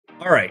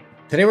All right,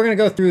 today we're going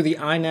to go through the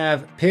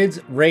iNAV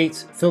PIDs,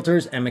 Rates,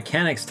 Filters, and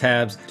Mechanics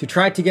tabs to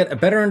try to get a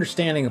better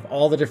understanding of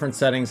all the different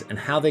settings and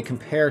how they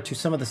compare to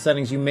some of the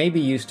settings you may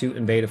be used to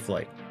in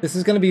Betaflight. This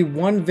is going to be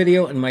one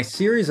video in my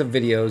series of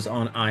videos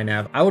on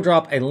iNAV. I will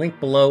drop a link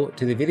below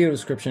to the video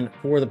description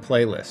for the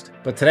playlist.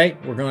 But today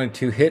we're going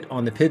to hit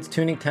on the PIDs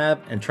tuning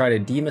tab and try to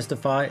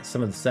demystify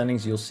some of the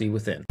settings you'll see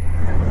within.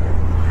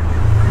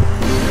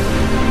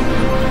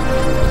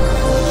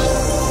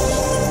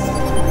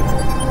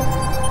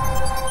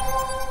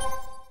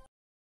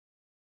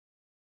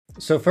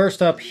 So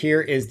first up here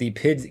is the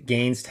PIDs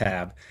Gains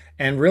tab.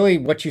 And really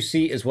what you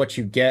see is what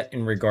you get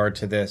in regard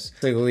to this.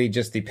 Basically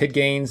just the PID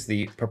gains,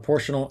 the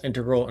proportional,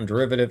 integral, and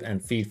derivative,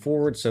 and feed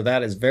forward. So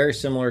that is very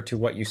similar to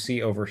what you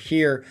see over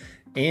here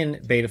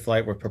in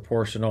Betaflight with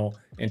proportional,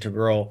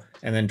 integral,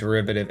 and then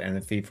derivative, and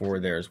then feed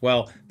forward there as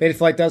well.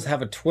 Betaflight does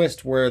have a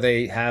twist where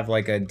they have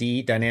like a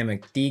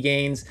dynamic D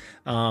gains.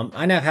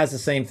 iNAV has the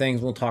same things.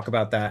 We'll talk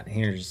about that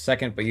here in just a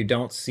second, but you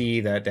don't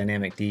see that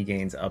dynamic D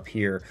gains up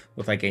here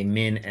with like a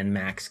min and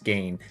max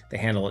gain. They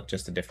handle it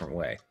just a different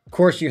way. Of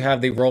course, you have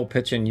the roll,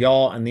 pitch, and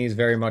yaw, and these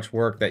very much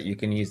work that you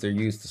can either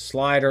use the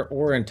slider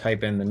or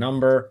type in the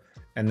number.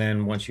 And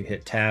then once you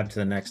hit tab to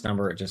the next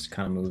number, it just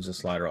kind of moves the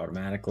slider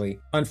automatically.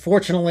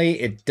 Unfortunately,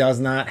 it does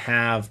not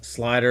have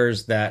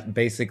sliders that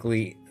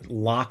basically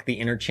lock the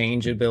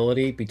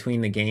interchangeability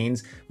between the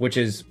gains, which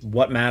is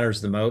what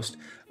matters the most.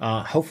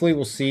 Hopefully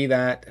we'll see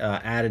that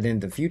added in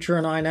the future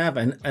in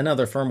iNAV and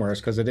other firmwares,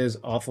 because it is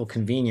awful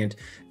convenient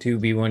to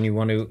be when you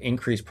want to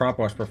increase prop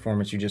wash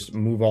performance, you just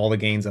move all the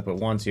gains up at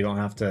once. You don't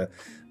have to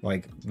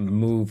like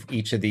move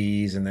each of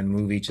these and then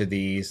move each of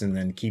these and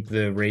then keep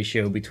the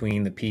ratio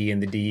between the P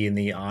and the D and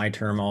the I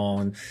term all.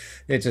 And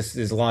it just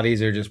is a lot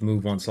easier to just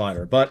move one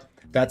slider. But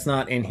that's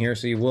not in here,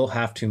 so you will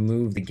have to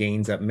move the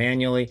gains up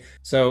manually.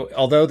 So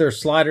although there's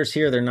sliders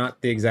here, they're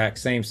not the exact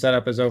same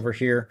setup as over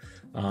here.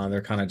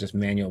 They're kind of just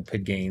manual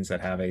PID gains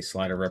that have a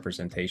slider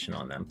representation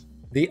on them.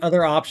 The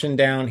other option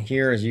down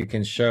here is you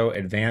can show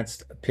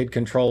advanced PID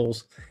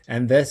controls,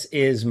 and this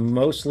is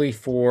mostly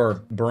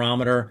for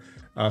barometer,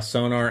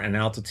 sonar, and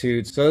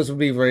altitude. So those will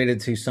be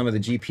rated to some of the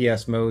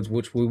GPS modes,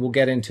 which we will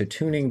get into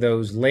tuning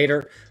those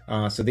later.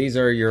 So these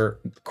are your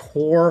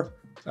core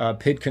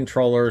PID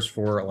controllers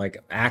for like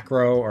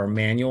acro or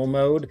manual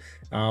mode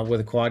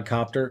with a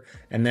quadcopter.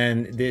 And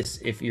then this,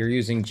 if you're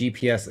using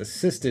GPS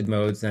assisted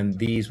modes, then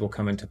these will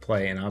come into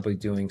play, and I'll be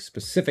doing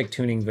specific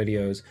tuning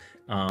videos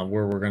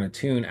where we're going to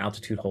tune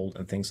altitude hold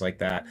and things like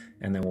that,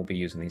 and then we'll be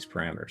using these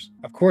parameters.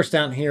 Of course,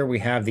 down here we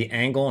have the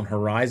angle and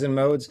horizon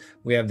modes.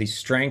 We have the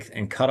strength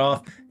and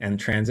cutoff and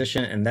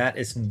transition, and that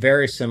is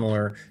very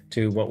similar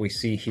to what we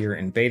see here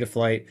in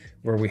Betaflight,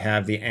 where we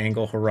have the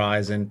angle,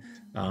 horizon.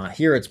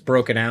 Here it's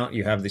broken out.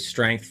 You have the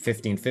strength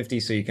 1550,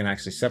 so you can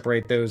actually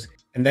separate those.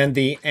 And then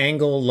the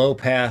angle low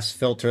pass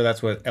filter,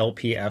 that's what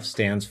LPF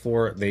stands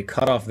for. The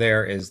cutoff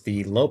there is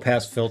the low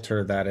pass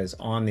filter that is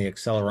on the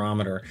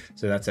accelerometer.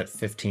 So that's at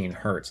 15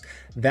 Hertz.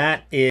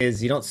 That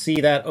is, you don't see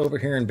that over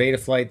here in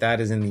Betaflight. That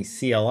is in the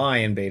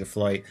CLI in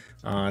Betaflight.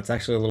 It's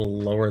actually a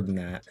little lower than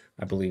that,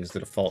 I believe, is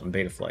the default in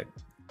Betaflight.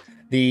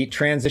 The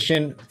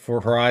transition for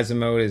horizon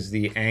mode is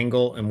the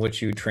angle in which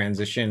you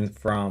transition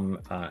from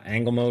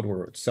angle mode,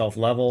 where it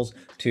self-levels,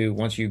 to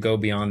once you go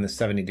beyond the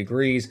 70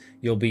 degrees,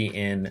 you'll be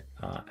in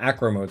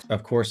acro mode.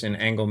 Of course, in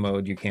angle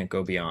mode, you can't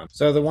go beyond.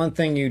 So the one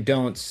thing you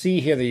don't see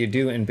here that you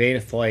do in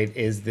Betaflight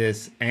is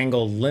this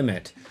angle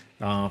limit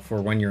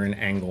for when you're in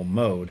angle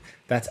mode.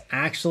 That's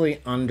actually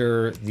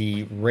under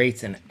the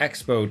Rates and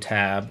Expo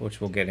tab,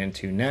 which we'll get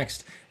into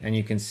next. And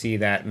you can see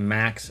that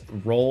max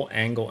roll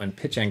angle and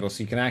pitch angle.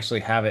 So you can actually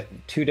have it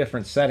two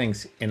different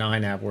settings in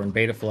iNAV, where in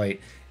Betaflight,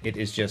 it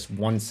is just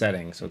one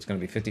setting. So it's going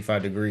to be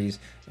 55 degrees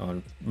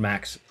on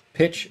max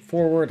pitch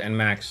forward and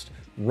max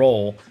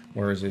roll,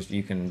 whereas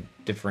you can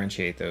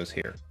differentiate those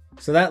here.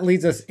 So that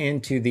leads us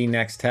into the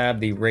next tab,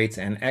 the Rates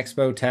and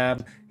Expo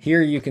tab.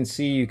 Here you can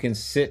see you can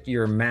set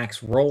your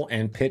max roll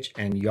and pitch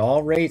and yaw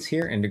rates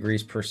here in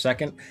degrees per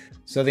second.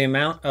 So the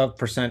amount of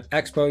percent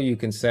expo you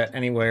can set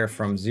anywhere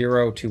from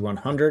 0 to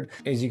 100.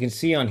 As you can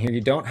see on here,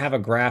 you don't have a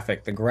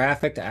graphic. The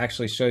graphic to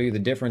actually show you the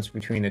difference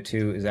between the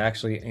two is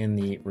actually in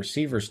the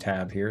Receivers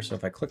tab here. So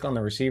if I click on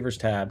the Receivers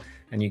tab,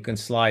 and you can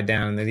slide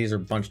down, and these are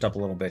bunched up a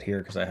little bit here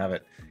because I have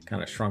it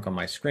kind of shrunk on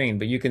my screen,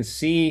 but you can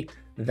see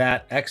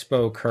that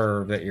expo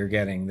curve that you're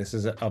getting. This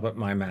is up at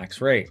my max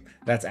rate.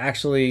 That's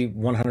actually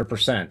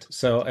 100%.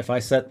 So if I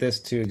set this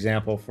to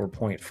example for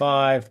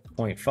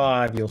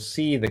 0.5, you'll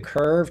see the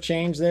curve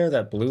change there,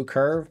 that blue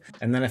curve.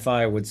 And then if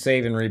I would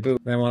save and reboot,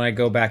 then when I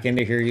go back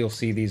into here, you'll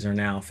see these are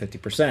now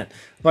 50%.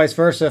 Vice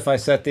versa, if I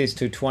set these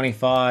to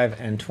 25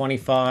 and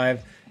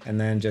 25, and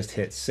then just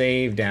hit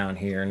save down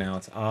here. Now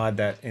it's odd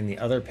that in the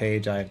other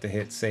page I have to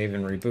hit save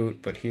and reboot,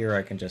 but here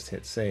I can just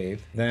hit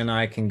save. Then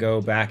I can go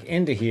back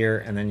into here,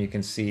 and then you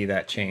can see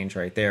that change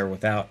right there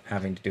without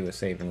having to do a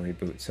save and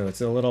reboot. So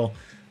it's a little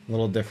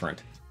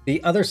different.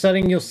 The other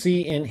setting you'll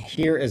see in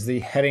here is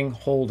the heading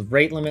hold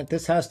rate limit.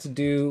 This has to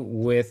do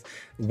with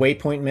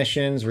waypoint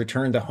missions,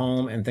 return to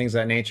home, and things of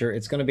that nature.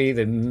 It's going to be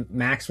the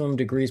maximum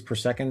degrees per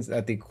second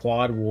that the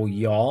quad will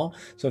yaw.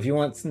 So if you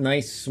want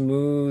nice,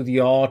 smooth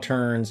yaw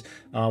turns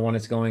when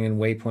it's going in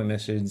waypoint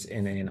missions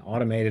in an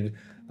automated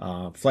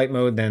flight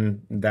mode,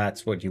 then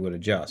that's what you would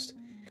adjust.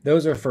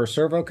 Those are for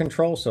servo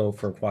control. So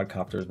for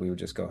quadcopters, we would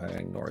just go ahead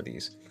and ignore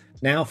these.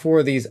 Now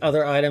for these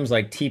other items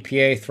like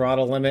TPA,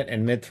 throttle limit,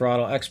 and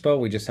mid-throttle expo,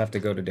 we just have to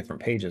go to different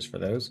pages for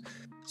those.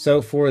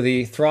 So for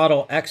the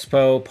throttle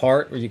expo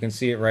part, where you can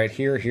see it right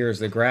here, here's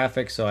the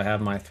graphic. So I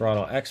have my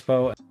throttle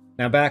expo.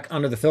 Now back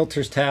under the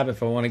filters tab,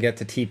 if I want to get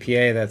to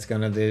TPA, that's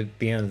going to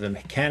be under the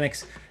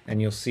mechanics.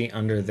 And you'll see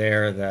under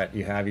there that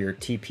you have your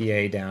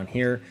TPA down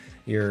here,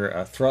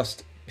 your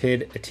thrust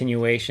PID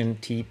attenuation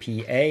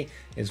TPA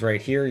is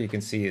right here. You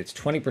can see it's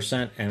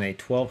 20% and a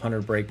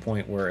 1200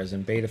 breakpoint, whereas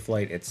in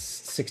Betaflight it's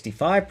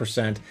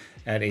 65%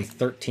 at a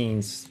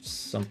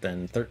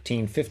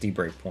 1350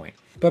 breakpoint.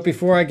 But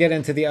before I get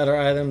into the other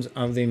items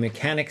of the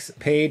mechanics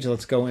page,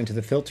 let's go into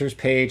the filters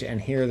page,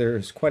 and here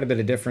there's quite a bit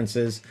of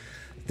differences.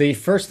 The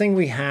first thing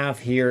we have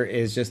here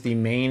is just the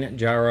main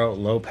gyro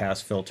low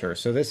pass filter.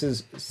 So this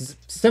is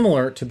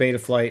similar to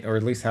Betaflight, or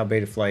at least how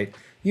Betaflight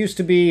used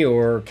to be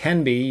or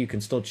can be. You can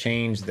still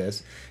change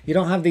this. You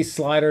don't have these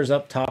sliders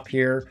up top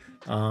here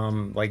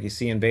like you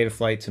see in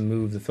Betaflight to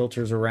move the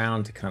filters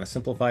around to kind of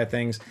simplify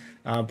things,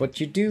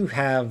 but you do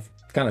have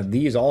kind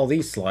of all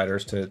these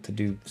sliders to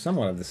do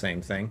somewhat of the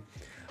same thing.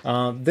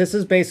 This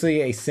is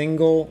basically a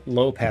single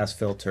low pass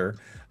filter.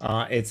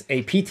 It's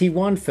a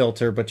PT1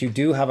 filter, but you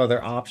do have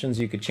other options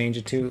you could change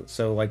it to.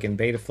 So like in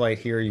Betaflight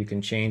here, you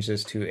can change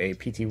this to a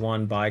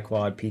PT1,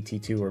 biquad,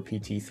 PT2, or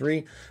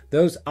PT3.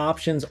 Those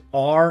options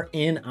are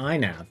in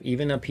iNAV,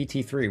 even a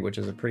PT3, which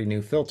is a pretty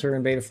new filter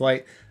in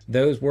Betaflight.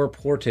 Those were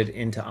ported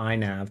into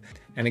iNAV.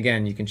 And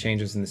again, you can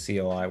change this in the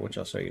CLI, which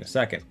I'll show you in a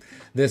second.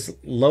 This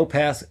low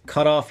pass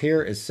cutoff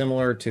here is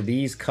similar to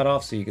these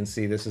cutoffs. So you can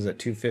see this is at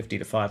 250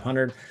 to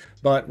 500.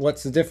 But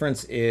what's the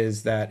difference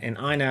is that in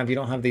iNAV, you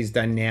don't have these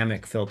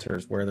dynamic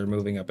filters where they're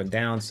moving up and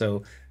down.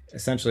 So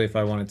essentially, if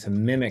I wanted to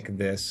mimic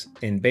this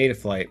in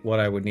Betaflight, what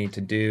I would need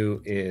to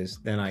do is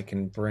then I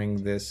can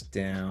bring this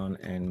down,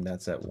 and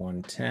that's at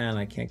 110.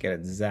 I can't get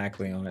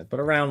exactly on it,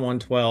 but around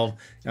 112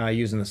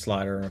 using the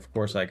slider. Of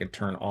course, I could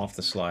turn off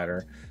the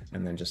slider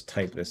and then just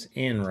type this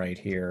in right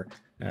here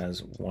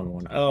as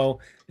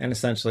 110, and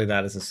essentially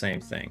that is the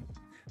same thing.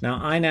 Now,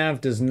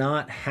 iNAV does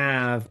not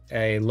have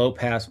a low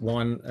pass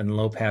 1 and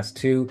low pass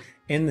 2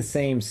 in the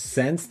same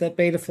sense that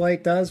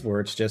Betaflight does,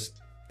 where it's just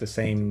the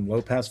same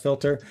low pass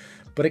filter,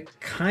 but it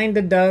kind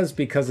of does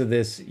because of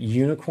this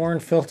unicorn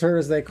filter,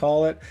 as they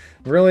call it.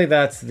 Really,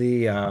 that's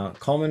the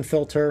Kalman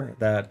filter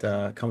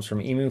that comes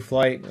from Emu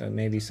Flight,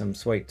 maybe some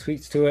slight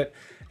tweaks to it,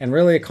 and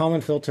really a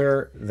Kalman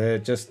filter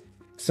that just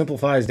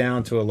simplifies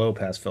down to a low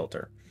pass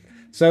filter.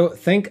 So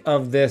think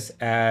of this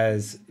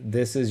as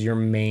this is your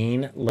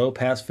main low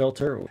pass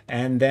filter,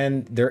 and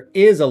then there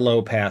is a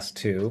low pass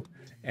 2,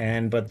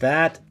 but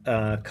that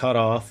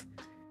cutoff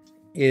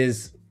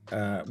is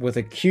with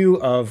a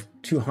Q of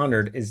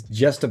 200 is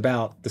just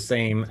about the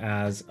same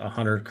as a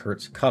 100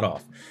 Hertz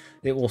cutoff.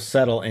 It will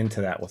settle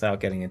into that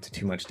without getting into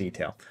too much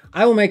detail.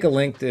 I will make a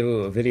link to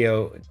a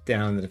video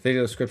down in the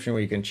video description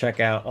where you can check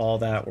out all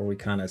that, where we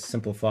kind of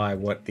simplify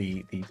what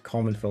the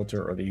Kalman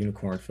filter or the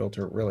unicorn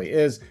filter really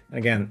is. And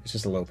again, it's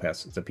just a low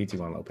pass. It's a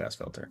PT1 low pass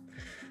filter.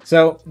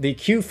 So the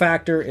Q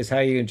factor is how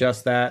you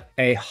adjust that.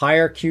 A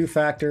higher Q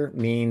factor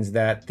means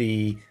that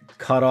the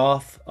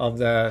cutoff of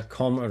the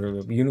Kalman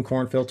or the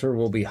unicorn filter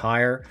will be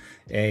higher.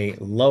 A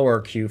lower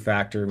Q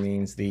factor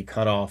means the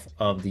cutoff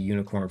of the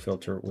unicorn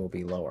filter will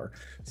be lower.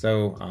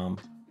 So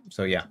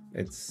yeah,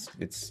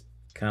 it's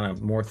kind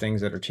of more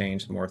things that are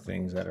changed, more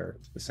things that are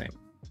the same.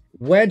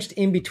 Wedged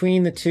in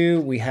between the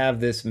two, we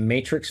have this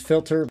matrix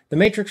filter. The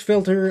matrix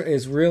filter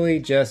is really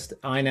just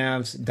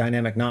iNAV's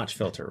dynamic notch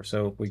filter.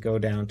 So if we go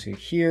down to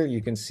here,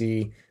 you can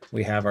see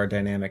we have our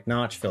dynamic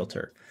notch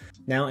filter.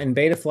 Now in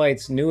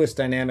Betaflight's newest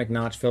dynamic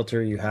notch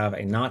filter, you have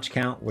a notch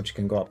count, which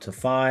can go up to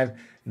 5.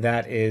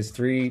 That is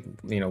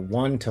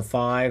 1 to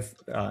 5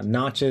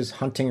 notches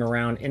hunting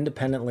around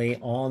independently,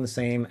 all on the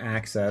same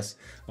axis,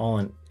 all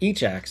on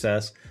each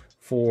axis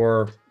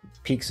for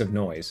peaks of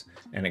noise,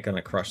 and it's going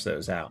to crush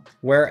those out.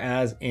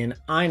 Whereas in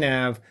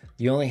iNAV,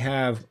 you only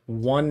have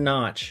 1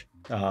 notch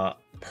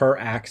per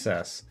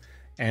axis,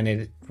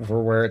 and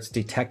for where it's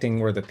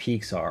detecting where the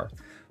peaks are.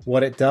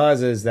 What it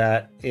does is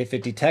that if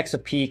it detects a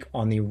peak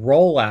on the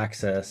roll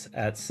axis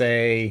at,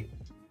 say,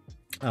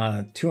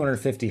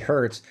 250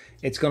 Hertz,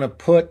 it's going to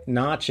put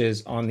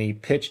notches on the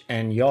pitch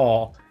and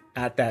yaw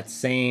at that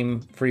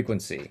same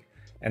frequency.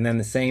 And then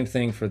the same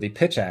thing for the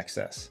pitch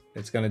axis.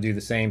 It's going to do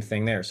the same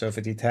thing there. So if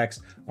it detects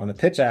on the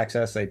pitch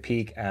axis a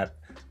peak at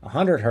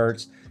 100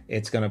 Hertz,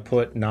 it's going to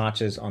put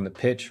notches on the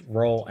pitch,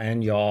 roll,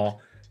 and yaw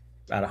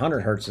at 100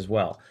 Hertz as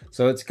well.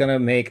 So it's going to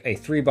make a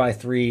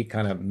 3x3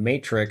 kind of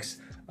matrix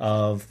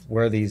of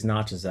where these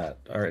notches at,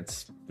 or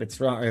it's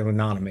not really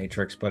not a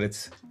matrix, but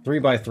it's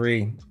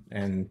 3x3,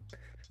 and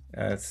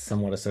It's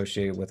somewhat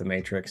associated with a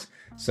matrix.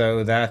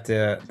 So that's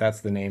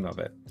the name of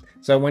it.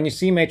 So when you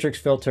see matrix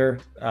filter,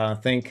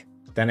 think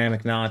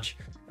dynamic notch.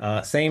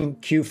 Same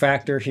Q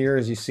factor here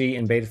as you see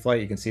in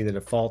Betaflight. You can see the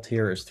default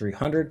here is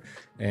 300,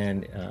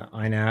 and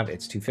iNAV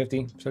it's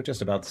 250, so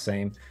just about the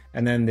same.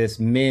 And then this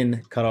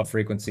min cutoff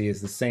frequency is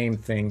the same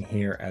thing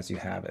here as you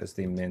have as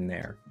the min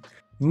there.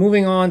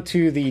 Moving on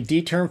to the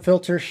D-term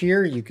filter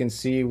here, you can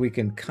see we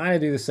can kind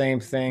of do the same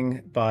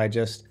thing by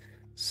just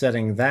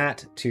setting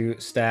that to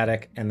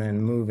static and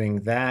then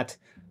moving that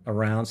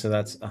around. So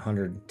that's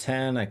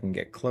 110. I can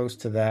get close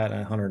to that.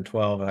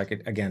 112. I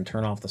could again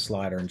turn off the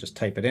slider and just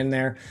type it in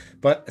there.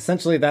 But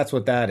essentially that's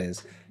what that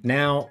is.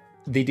 Now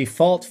the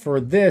default for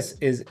this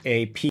is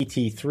a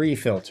PT3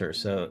 filter.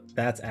 So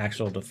that's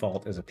actual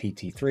default is a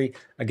PT3.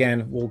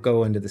 Again, we'll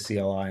go into the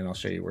CLI and I'll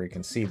show you where you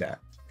can see that.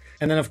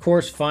 And then of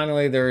course,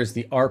 finally, there is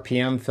the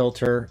RPM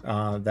filter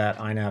that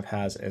iNAV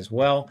has as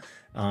well.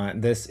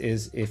 This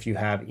is if you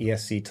have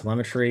ESC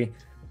telemetry,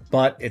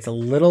 but it's a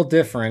little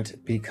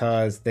different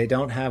because they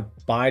don't have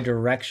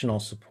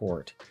bidirectional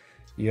support.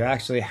 You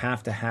actually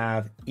have to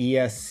have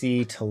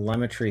ESC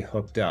telemetry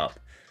hooked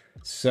up.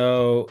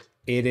 So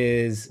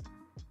it's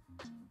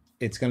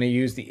going to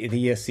use the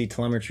ESC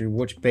telemetry,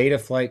 which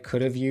Betaflight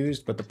could have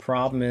used, but the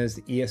problem is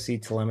the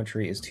ESC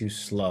telemetry is too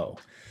slow.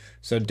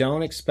 So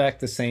don't expect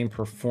the same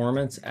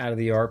performance out of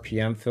the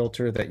RPM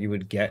filter that you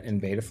would get in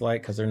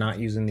Betaflight because they're not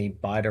using the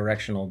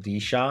bidirectional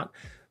D-shot.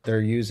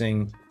 They're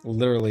using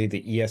literally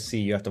the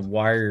ESC. You have to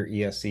wire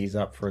your ESCs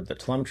up for the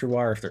telemetry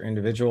wire if they're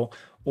individual,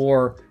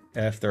 or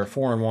if they're a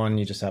 4-in-1,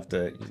 you just have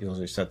to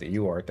usually set the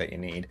UART that you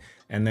need,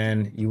 and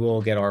then you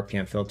will get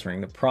RPM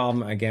filtering. The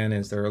problem again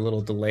is they're a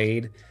little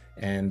delayed,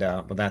 and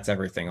but that's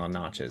everything on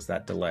notches.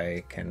 That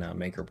delay can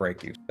make or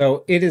break you.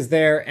 So it is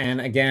there, and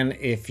again,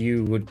 if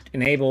you would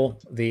enable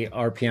the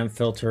RPM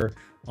filter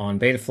on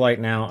Betaflight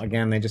now,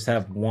 again, they just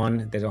have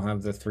one. They don't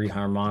have the 3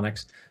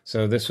 harmonics.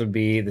 So this would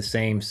be the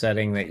same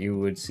setting that you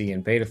would see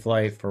in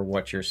Betaflight for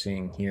what you're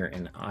seeing here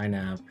in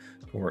iNAV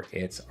for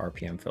its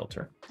RPM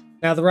filter.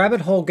 Now the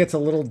rabbit hole gets a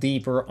little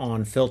deeper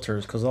on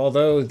filters because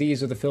although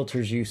these are the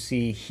filters you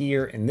see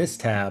here in this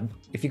tab,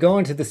 if you go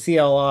into the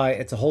CLI,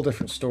 it's a whole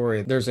different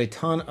story. There's a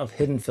ton of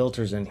hidden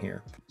filters in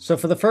here. So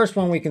for the first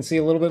one, we can see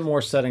a little bit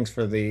more settings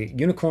for the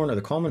unicorn or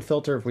the Kalman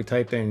filter. If we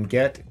type in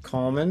get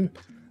Kalman,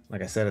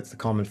 like I said, it's the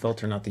Kalman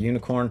filter, not the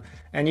unicorn.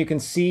 And you can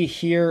see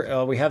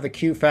here, we have the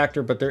Q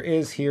factor, but there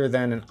is here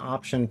then an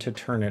option to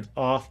turn it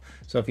off.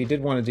 So if you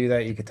did want to do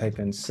that, you could type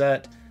in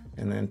set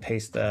and then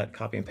paste that,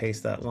 copy and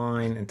paste that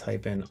line and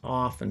type in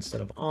off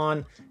instead of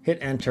on, hit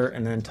enter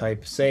and then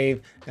type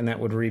save, and that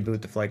would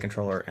reboot the flight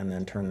controller and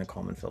then turn the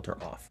Kalman filter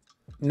off.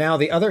 Now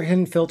the other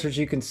hidden filters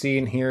you can see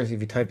in here is if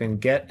you type in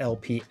get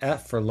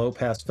LPF for low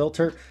pass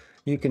filter,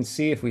 you can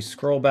see if we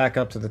scroll back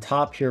up to the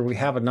top here, we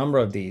have a number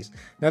of these.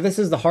 Now this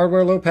is the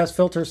hardware low pass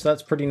filter, so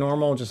that's pretty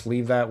normal. Just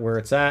leave that where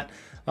it's at.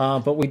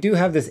 But we do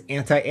have this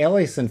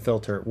anti-aliasing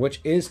filter, which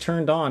is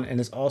turned on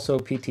and is also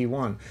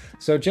PT1.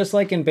 So just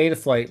like in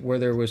Betaflight, where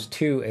there was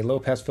a low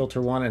pass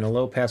filter 1 and a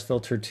low pass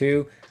filter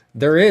 2,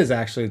 there is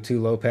actually 2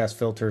 low pass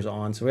filters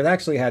on. So it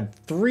actually had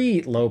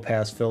 3 low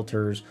pass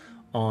filters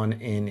on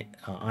in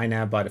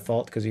iNAV by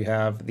default, because you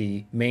have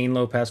the main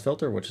low pass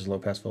filter, which is low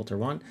pass filter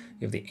 1,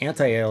 you have the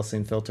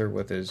anti-aliasing filter,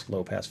 which is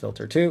low pass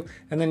filter 2,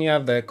 and then you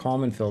have the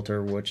Kalman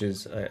filter, which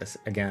is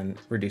again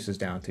reduces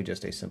down to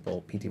just a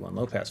simple PT1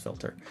 low pass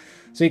filter.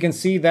 So you can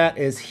see that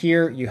is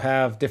here. You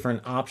have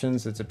different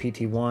options. It's a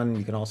PT1.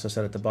 You can also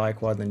set it to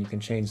biquad, then you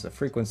can change the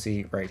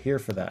frequency right here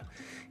for that.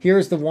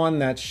 Here's the one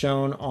that's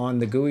shown on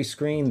the GUI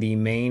screen, the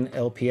main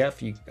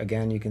LPF.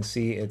 Again, you can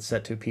see it's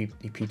set to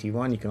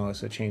PT1. You can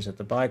also change that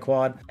to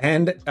biquad.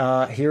 And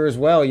here as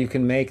well, you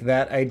can make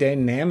that a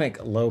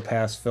dynamic low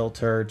pass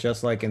filter,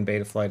 just like in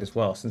Betaflight as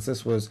well, since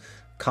this was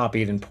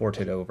copied and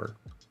ported over.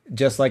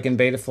 Just like in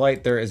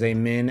Betaflight, there is a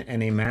min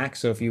and a max.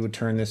 So if you would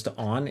turn this to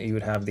on, you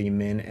would have the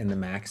min and the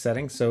max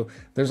settings. So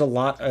there's a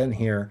lot in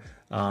here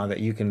that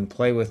you can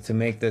play with to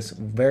make this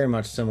very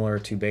much similar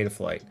to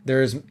Betaflight.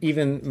 There's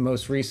even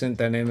most recent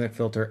dynamic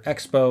filter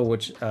Expo,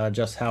 which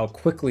just how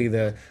quickly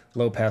the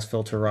low pass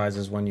filter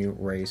rises when you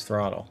raise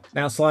throttle.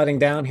 Now sliding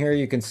down here,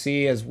 you can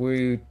see, as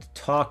we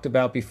talked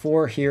about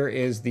before, here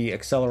is the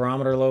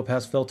accelerometer low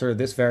pass filter.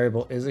 This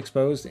variable is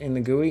exposed in the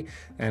GUI,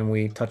 and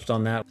we touched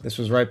on that. This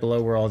was right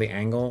below where all the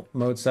angle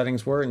mode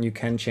settings were, and you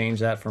can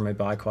change that from a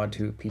biquad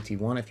to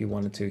PT1 if you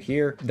wanted to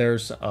here.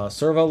 There's a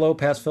servo low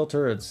pass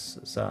filter. It's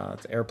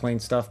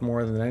airplane stuff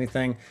more than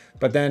anything.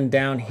 But then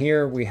down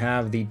here we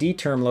have the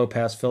D-term low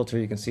pass filter.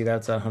 You can see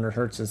that's at 100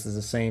 Hertz. This is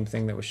the same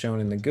thing that was shown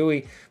in the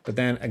GUI. But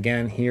then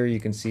again, here you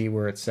can see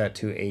where it's set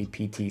to a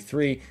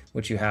PT3,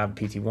 which you have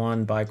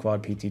PT1,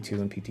 biquad, PT2,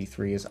 and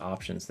PT3 as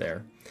options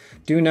there.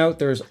 Do note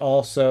there's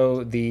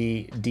also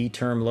the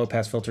D-term low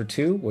pass filter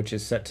 2, which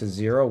is set to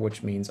 0,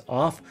 which means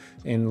off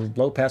in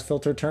low pass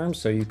filter terms.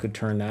 So you could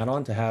turn that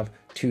on to have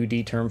 2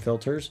 D-term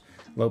filters,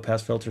 low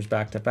pass filters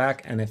back to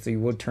back. And if you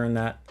would turn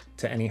that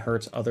to any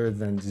hertz other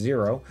than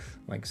 0,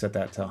 like set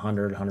that to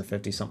 100,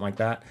 150, something like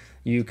that,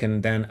 you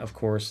can then, of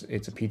course,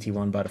 it's a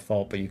PT1 by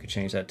default, but you could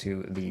change that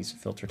to these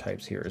filter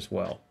types here as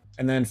well.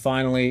 And then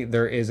finally,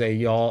 there is a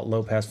yaw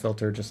low pass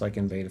filter, just like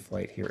in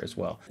Betaflight here as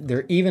well.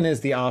 There even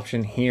is the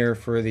option here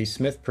for the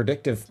Smith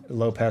predictive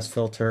low pass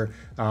filter,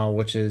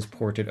 which is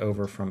ported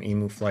over from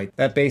EmuFlight.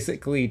 That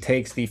basically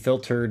takes the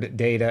filtered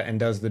data and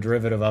does the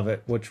derivative of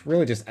it, which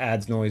really just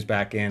adds noise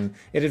back in.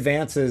 It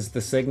advances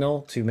the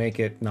signal to make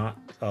it not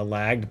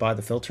lagged by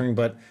the filtering,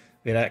 but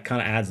it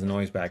kind of adds the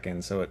noise back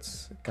in, so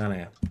it's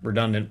kind of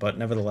redundant, but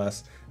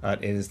nevertheless,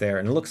 it is there.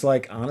 And it looks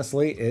like,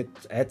 honestly,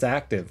 it's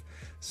active.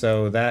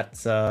 So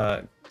that's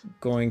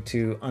going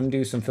to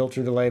undo some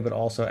filter delay, but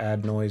also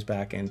add noise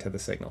back into the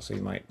signal. So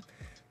you might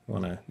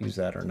want to use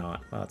that or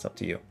not. Well, it's up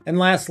to you. And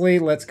lastly,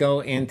 let's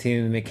go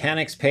into the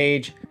mechanics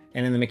page.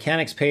 And in the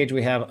mechanics page,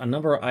 we have a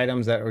number of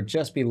items that would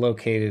just be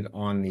located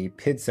on the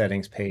PID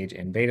settings page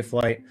in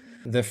Betaflight.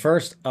 The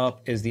first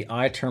up is the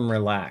iTerm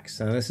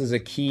Relax. And this is a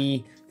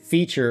key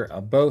feature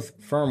of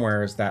both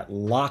firmwares that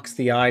locks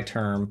the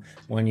iTerm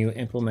when you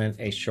implement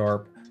a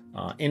sharp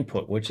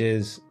input, which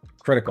is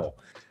critical.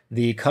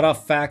 The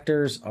cutoff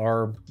factors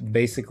are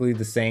basically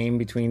the same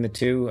between the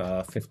two.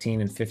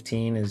 15 and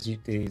 15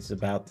 is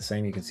about the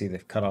same. You can see the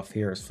cutoff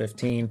here is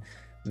 15.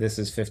 This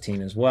is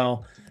 15 as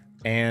well.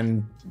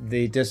 And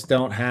they just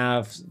don't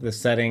have the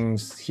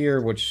settings here,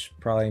 which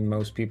probably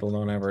most people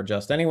don't ever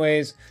adjust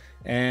anyways.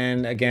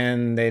 And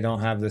again, they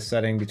don't have the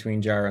setting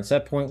between gyro and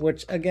set point,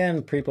 which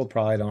again, people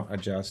probably don't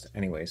adjust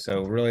anyway.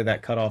 So really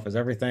that cutoff is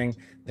everything.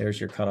 There's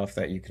your cutoff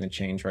that you can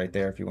change right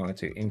there if you wanted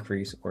to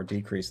increase or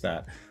decrease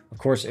that. Of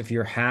course, if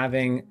you're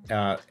having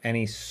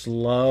any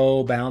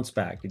slow bounce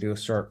back, you do a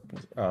sharp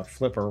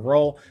flip or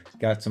roll,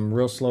 got some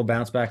real slow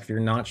bounce back. If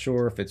you're not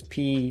sure if it's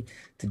P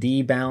to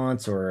D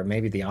balance or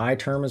maybe the I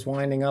term is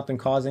winding up and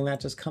causing that,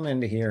 just come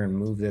into here and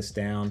move this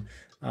down.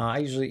 I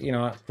usually,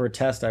 for a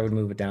test, I would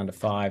move it down to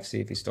 5, see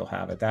if you still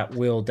have it. That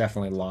will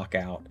definitely lock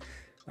out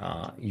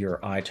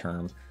your I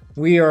term.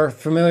 We are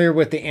familiar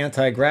with the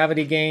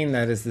anti-gravity gain.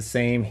 That is the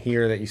same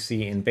here that you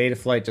see in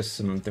Betaflight, just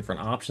some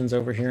different options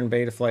over here in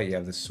Betaflight. You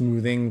have the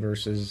smoothing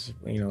versus,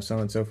 so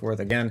on and so forth.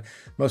 Again,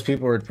 most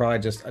people are probably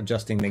just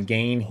adjusting the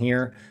gain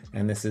here,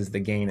 and this is the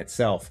gain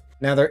itself.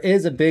 Now, there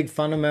is a big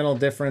fundamental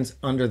difference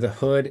under the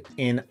hood.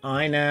 In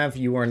iNAV,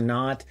 you are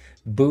not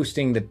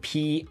boosting the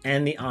P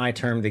and the I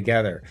term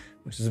together,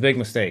 which is a big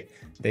mistake.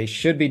 They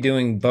should be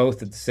doing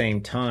both at the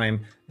same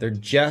time. They're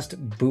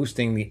just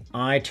boosting the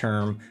I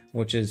term,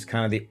 which is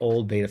kind of the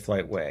old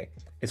Betaflight way.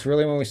 It's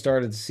really when we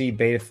started to see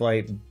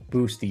Betaflight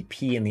boost the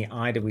P and the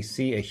I that we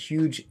see a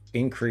huge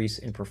increase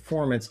in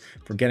performance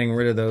for getting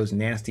rid of those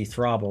nasty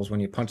throttles when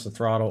you punch the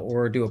throttle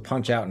or do a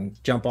punch out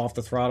and jump off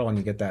the throttle and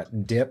you get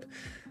that dip.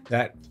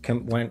 That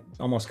went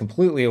almost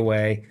completely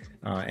away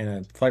in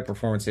a flight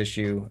performance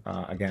issue,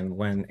 again,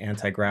 when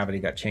anti-gravity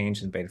got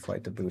changed in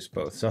Betaflight to boost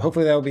both. So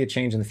hopefully that will be a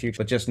change in the future,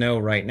 but just know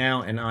right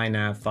now in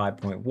iNAV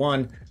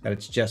 5.1 that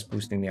it's just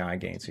boosting the I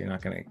gain, so you're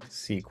not going to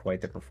see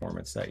quite the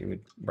performance that you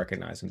would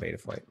recognize in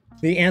Betaflight.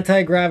 The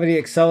anti-gravity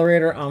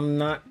accelerator, I'm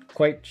not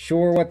quite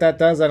sure what that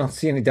does. I don't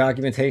see any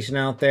documentation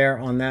out there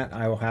on that.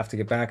 I will have to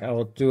get back. I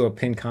will do a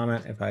pinned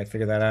comment if I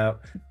figure that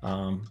out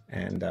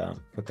and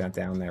put that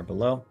down there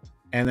below.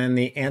 And then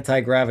the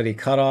anti-gravity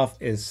cutoff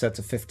is set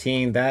to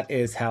 15. That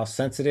is how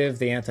sensitive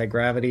the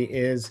anti-gravity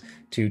is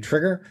to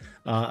trigger.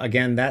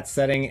 Again, that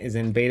setting is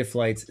in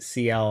Betaflight's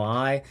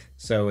CLI,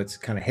 so it's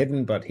kind of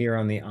hidden, but here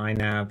on the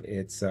iNAV,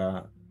 it's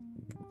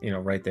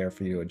right there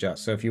for you to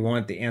adjust. So if you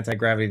want the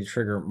anti-gravity to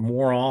trigger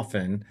more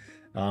often,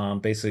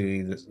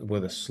 basically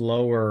with a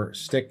slower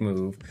stick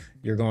move,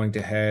 you're going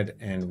to head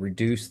and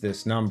reduce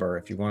this number.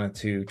 If you wanted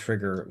to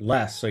trigger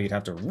less, so you'd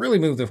have to really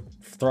move the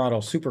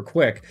throttle super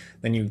quick,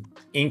 then you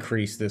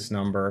increase this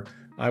number,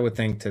 I would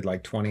think, to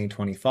like 20,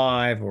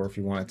 25, or if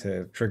you wanted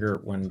to trigger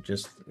when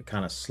just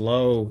kind of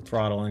slow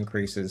throttle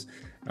increases,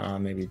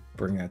 maybe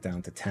bring that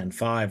down to 10.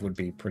 5 would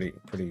be pretty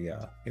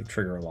it'd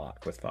trigger a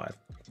lot with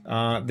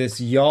 5.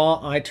 This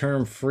yaw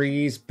I-term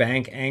freeze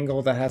bank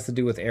angle, that has to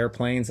do with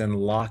airplanes and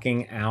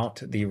locking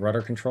out the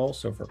rudder control.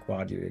 So for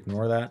quad, you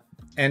ignore that.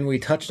 And we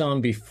touched on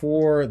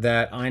before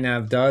that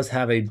iNAV does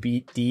have a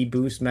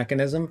deboost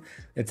mechanism.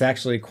 It's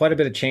actually quite a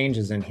bit of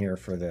changes in here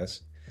for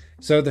this.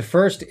 So the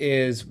first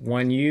is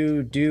when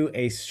you do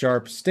a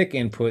sharp stick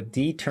input,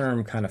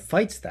 D-term kind of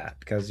fights that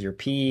because your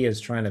P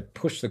is trying to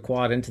push the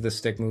quad into the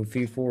stick move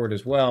feed forward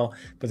as well.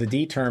 But the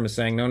D-term is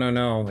saying, no, no,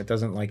 no, it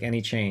doesn't like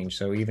any change.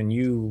 So even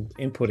you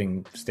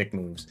inputting stick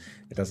moves,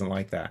 it doesn't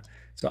like that.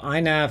 So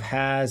iNAV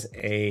has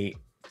a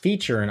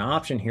feature, an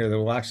option here that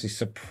will actually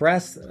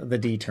suppress the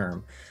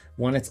D-term.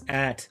 When it's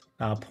at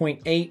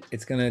 0.8,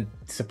 it's going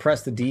to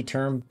suppress the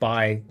D-term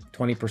by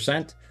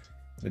 20%,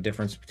 the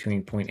difference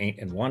between 0.8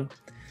 and 1.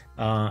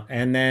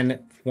 And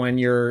then when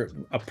you're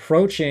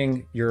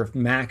approaching your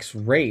max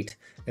rate,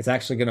 it's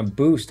actually going to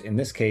boost, in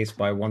this case,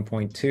 by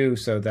 1.2.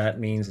 So that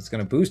means it's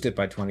going to boost it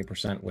by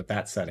 20% with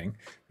that setting.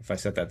 If I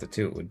set that to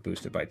 2, it would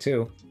boost it by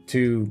 2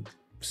 to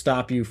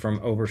stop you from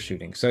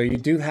overshooting. So you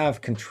do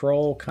have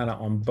control kind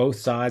of on both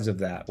sides of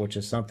that, which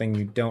is something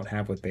you don't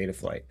have with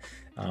Betaflight.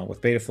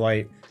 With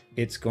Betaflight,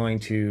 it's going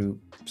to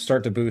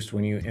start to boost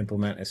when you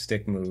implement a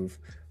stick move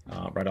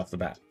right off the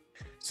bat.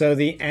 So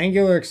the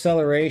angular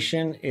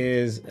acceleration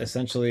is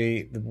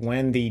essentially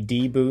when the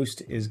D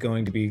boost is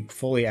going to be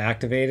fully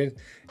activated.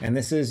 And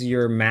this is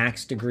your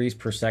max degrees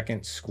per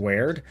second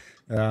squared.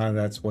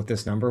 That's what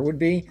this number would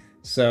be.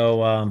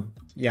 So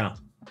yeah,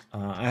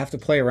 I have to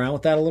play around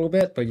with that a little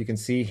bit, but you can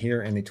see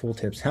here in the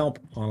tooltips help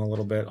on a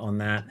little bit on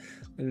that.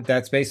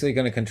 That's basically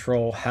going to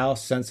control how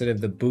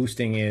sensitive the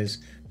boosting is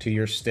to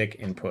your stick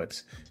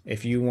inputs.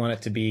 If you want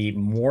it to be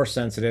more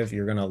sensitive,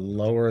 you're going to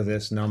lower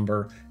this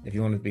number. If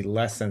you want it to be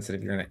less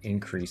sensitive, you're going to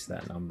increase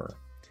that number.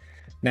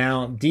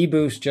 Now,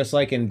 deboost, just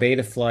like in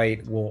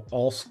Betaflight, will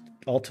also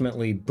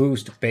ultimately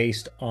boost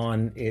based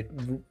on it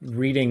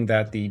reading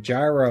that the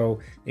gyro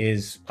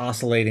is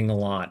oscillating a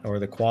lot, or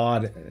the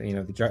quad, you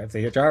know, if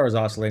the gyro is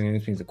oscillating,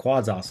 this means the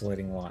quad's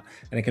oscillating a lot,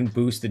 and it can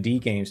boost the D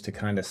gains to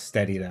kind of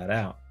steady that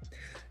out.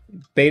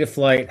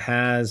 Betaflight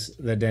has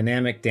the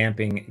dynamic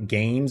damping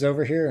gains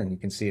over here, and you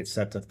can see it's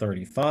set to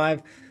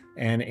 35.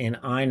 And in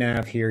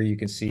iNAV here, you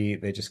can see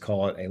they just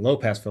call it a low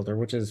pass filter,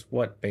 which is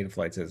what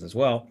Betaflight's is as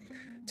well,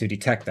 to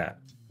detect that.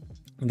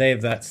 They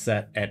have that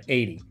set at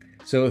 80.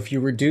 So if you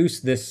reduce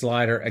this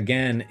slider,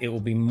 again, it will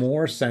be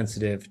more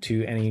sensitive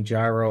to any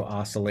gyro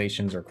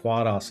oscillations or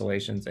quad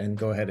oscillations and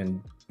go ahead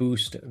and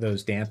boost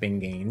those damping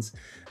gains.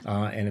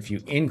 And if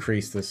you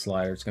increase this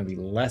slider, it's going to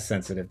be less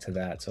sensitive to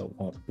that, so it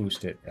won't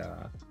boost it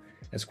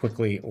as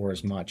quickly or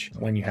as much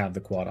when you have the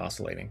quad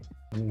oscillating.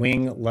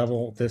 Wing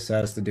level, this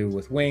has to do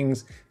with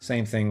wings.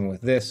 Same thing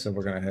with this, so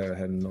we're going to go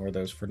ahead and ignore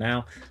those for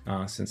now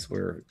since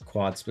we're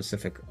quad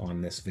specific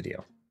on this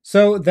video.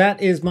 So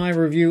that is my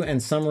review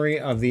and summary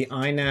of the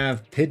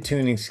iNAV PID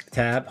tuning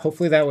tab.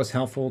 Hopefully that was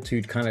helpful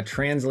to kind of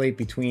translate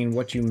between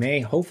what you may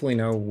hopefully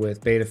know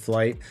with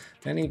Betaflight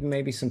and even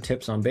maybe some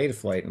tips on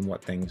Betaflight and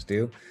what things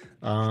do,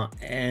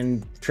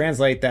 and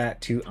translate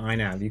that to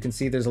iNAV. You can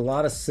see there's a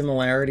lot of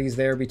similarities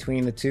there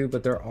between the two,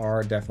 but there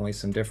are definitely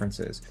some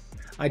differences.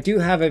 I do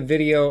have a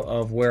video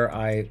of where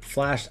I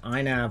flashed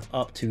iNAV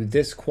up to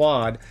this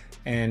quad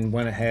and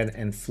went ahead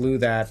and flew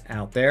that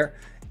out there.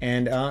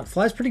 And it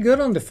flies pretty good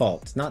on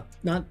default. It's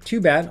not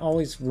too bad,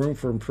 always room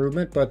for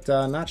improvement, but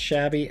not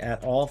shabby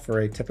at all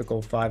for a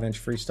typical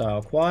 5-inch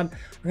freestyle quad.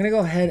 I'm gonna go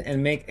ahead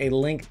and make a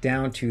link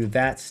down to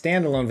that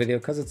standalone video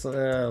because it's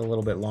a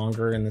little bit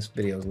longer and this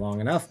video is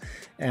long enough.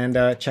 And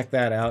check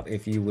that out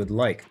if you would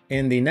like.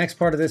 In the next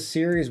part of this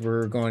series,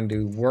 we're going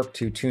to work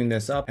to tune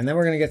this up, and then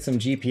we're gonna get some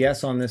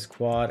GPS on this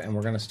quad, and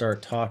we're gonna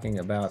start talking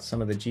about some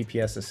of the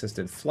GPS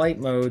assisted flight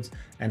modes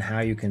and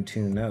how you can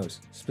tune those,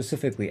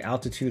 specifically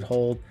altitude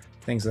hold,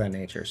 things of that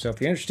nature. So if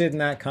you're interested in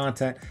that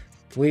content,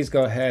 please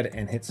go ahead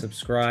and hit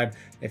subscribe.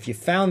 If you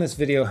found this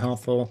video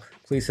helpful,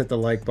 please hit the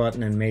like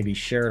button and maybe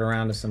share it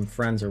around to some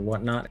friends or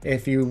whatnot.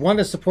 If you want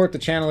to support the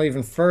channel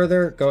even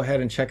further, go ahead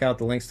and check out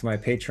the links to my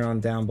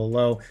Patreon down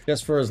below.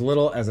 Just for as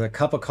little as a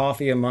cup of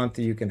coffee a month,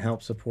 you can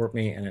help support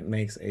me, and it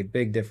makes a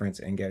big difference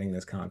in getting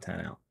this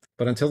content out.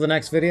 But until the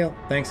next video,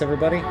 thanks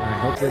everybody, and I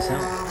hope this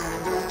helped.